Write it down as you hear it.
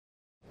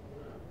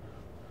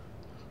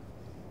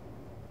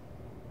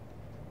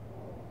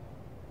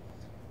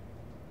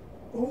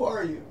Who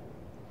are you?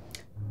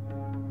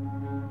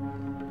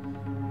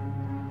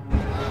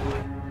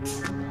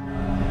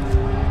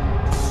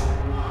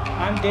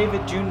 I'm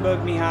David Junebug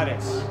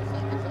Mijares.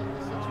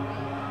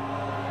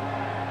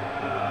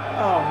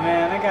 Oh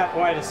man, I got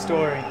quite a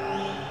story.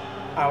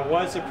 I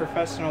was a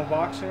professional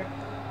boxer,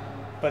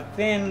 but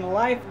then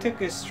life took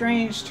a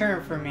strange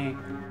turn for me.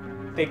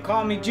 They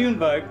call me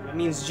Junebug, it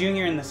means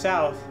junior in the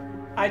South.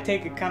 I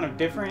take it kind of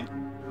different.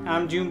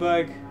 I'm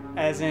Junebug,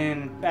 as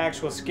in the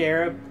actual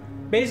scarab.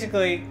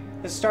 Basically,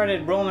 I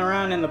started rolling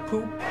around in the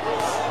poop,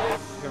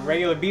 like a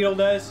regular beetle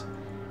does,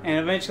 and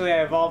eventually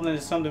I evolved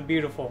into something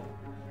beautiful.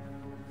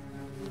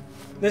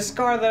 This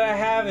scar that I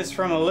have is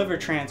from a liver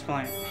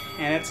transplant,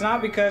 and it's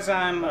not because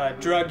I'm a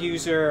drug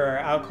user or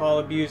alcohol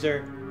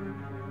abuser.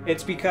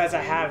 It's because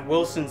I have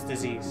Wilson's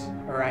disease,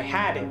 or I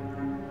had it.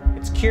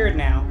 It's cured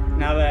now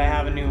that I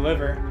have a new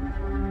liver.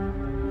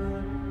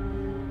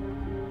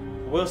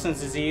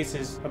 Wilson's disease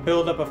is a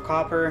buildup of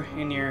copper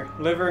in your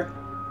liver,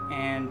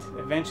 and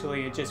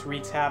eventually it just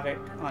wreaks havoc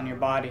on your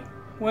body.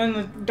 When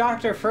the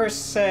doctor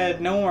first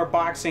said no more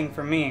boxing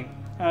for me,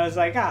 I was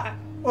like,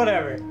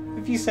 whatever,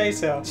 if you say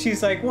so.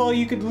 She's like, well,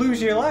 you could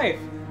lose your life.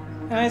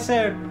 And I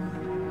said,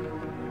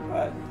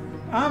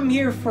 I'm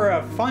here for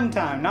a fun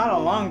time, not a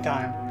long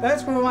time.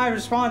 That's what my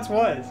response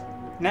was.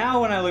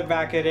 Now when I look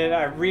back at it,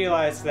 I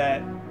realize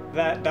that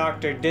that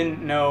doctor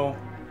didn't know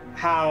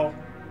how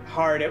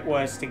hard it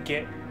was to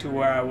get to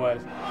where I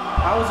was.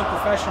 I was a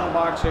professional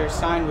boxer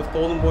signed with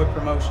Golden Boy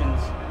Promotions,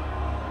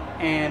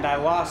 and I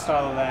lost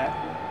all of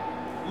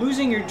that.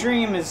 Losing your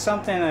dream is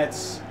something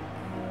it's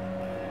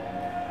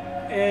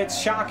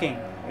shocking.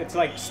 It's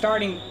like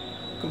starting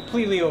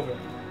completely over.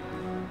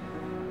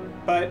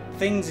 But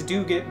things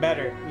do get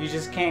better. You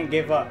just can't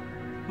give up.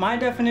 My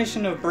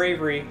definition of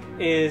bravery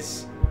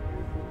is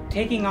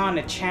taking on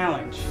a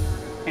challenge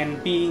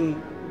and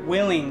being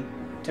willing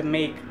to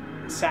make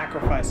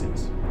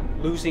sacrifices.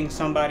 Losing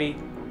somebody,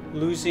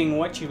 losing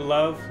what you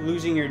love,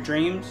 losing your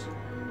dreams,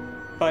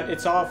 but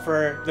it's all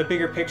for the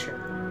bigger picture.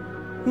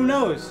 Who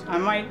knows? I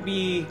might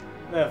be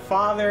the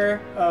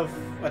father of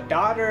a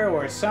daughter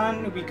or a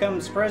son who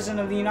becomes president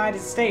of the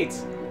United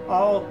States,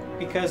 all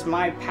because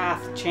my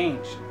path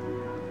changed.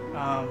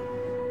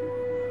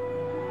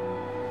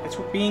 That's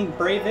what being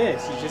brave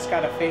is. You just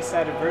gotta face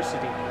that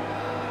adversity.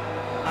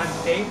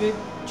 I'm David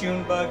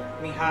Junebug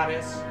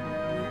Mijares.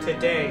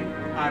 Today,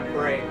 I'm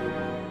brave.